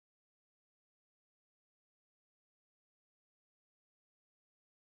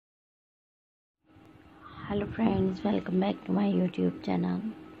Hello friends, welcome back to my YouTube channel.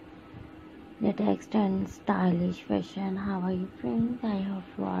 Latex and stylish fashion. How are you friends? I hope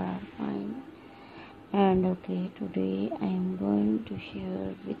you are all fine. And okay, today I am going to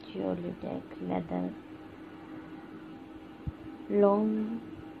share with you latex leather long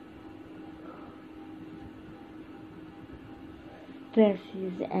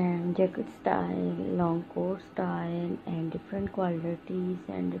dresses and jacket style, long coat style, and different qualities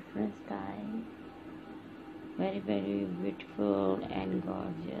and different style. Very beautiful and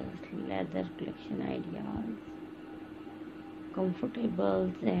gorgeous leather collection ideas,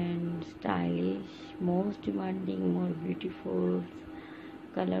 comfortable and stylish, most demanding, more beautiful,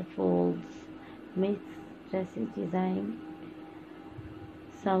 colorful, mixed dresses design.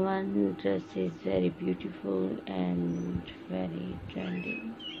 Someone dress is very beautiful and very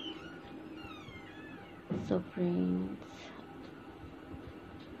trendy. So friends,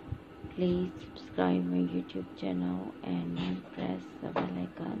 please subscribe my YouTube channel and press the bell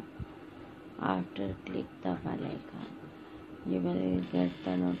icon. After click the bell icon, you will get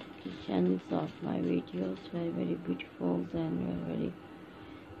the notifications of my videos. Very beautiful and very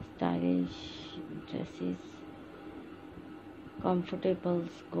stylish dresses, comfortable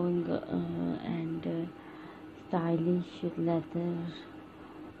going and stylish leather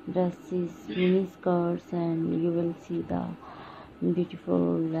dresses, mini skirts, and you will see the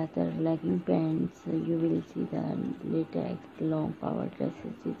beautiful leather legging pants. You will see the latex long power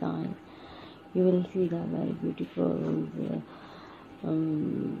dresses design. You will see the very beautiful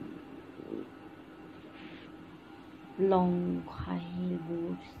um, long high heel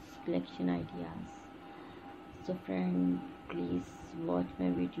boots collection ideas. So friend, please watch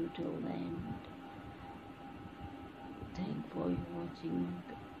my video till the end. Thank for you watching.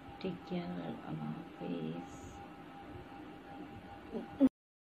 Take care. Allah Hafiz.